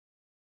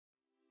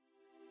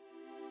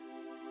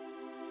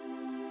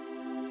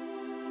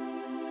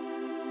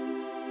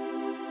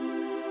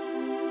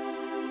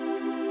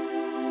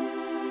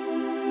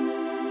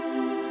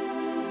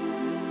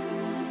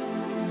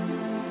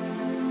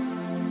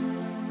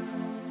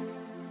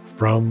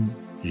from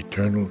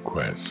Eternal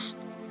Quest.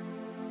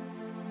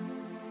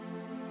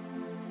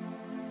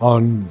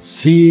 On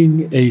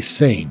Seeing a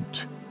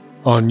Saint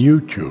on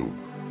YouTube.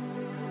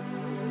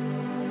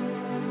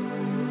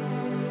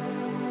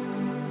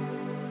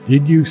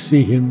 Did you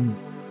see him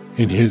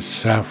in his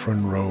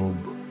saffron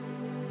robe,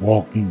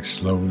 walking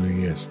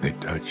slowly as they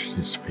touched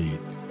his feet,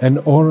 an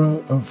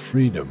aura of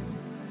freedom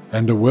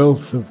and a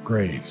wealth of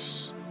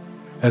grace,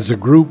 as a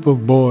group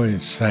of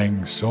boys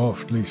sang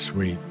softly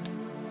sweet,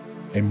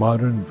 a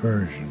modern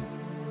version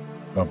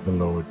of the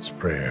Lord's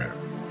Prayer?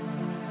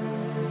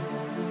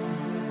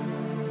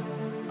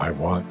 I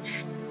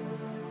watched,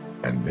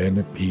 and then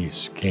a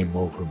peace came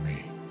over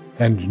me,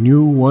 and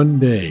knew one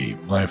day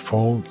my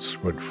faults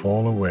would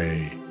fall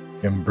away,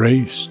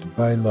 embraced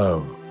by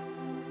love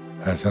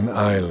as an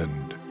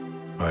island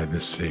by the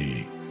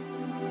sea.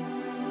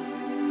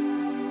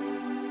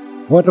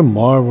 What a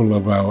marvel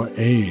of our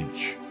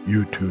age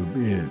YouTube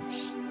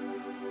is.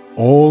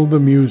 All the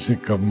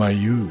music of my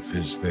youth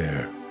is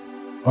there,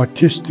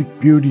 artistic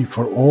beauty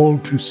for all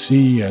to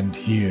see and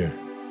hear,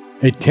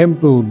 a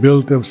temple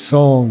built of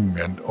song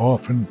and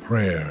often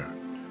prayer,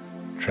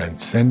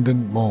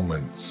 transcendent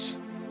moments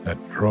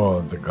that draw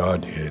the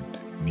Godhead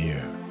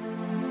near.